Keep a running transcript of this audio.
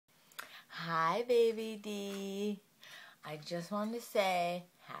Hi, baby D. I just wanted to say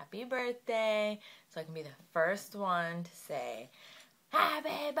happy birthday so I can be the first one to say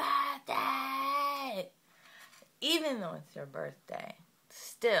happy birthday. Even though it's your birthday,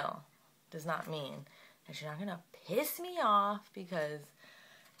 still does not mean that you're not going to piss me off, because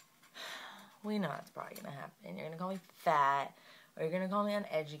we know that's probably going to happen. You're going to call me fat, or you're going to call me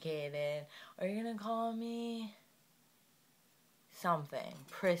uneducated, or you're going to call me something,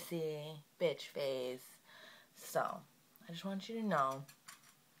 prissy, bitch face. So, I just want you to know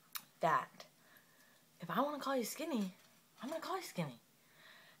that if I want to call you skinny, I'm going to call you skinny.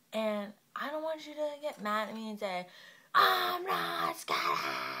 And I don't want you to get mad at me and say, I'm not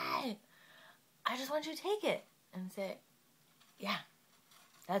skinny. I just want you to take it and say, yeah,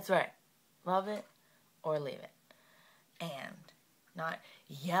 that's right. Love it or leave it. And not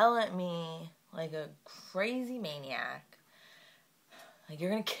yell at me like a crazy maniac, like you're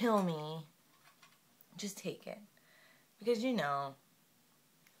going to kill me. Just take it. Because you know,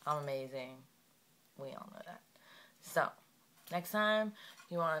 I'm amazing. We all know that. So, next time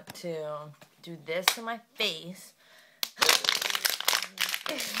you want to do this to my face,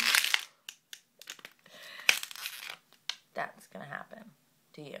 that's going to happen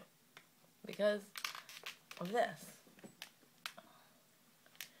to you. Because of this.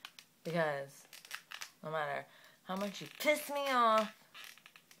 Because no matter how much you piss me off,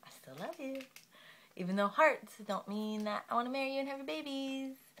 I still love you. Even though hearts don't mean that I want to marry you and have your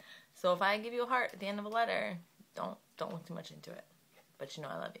babies. So if I give you a heart at the end of a letter, don't look too much into it. But you know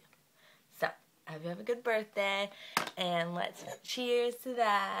I love you. So, I hope you have a good birthday. And let's cheers to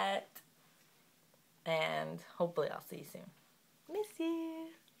that. And hopefully I'll see you soon.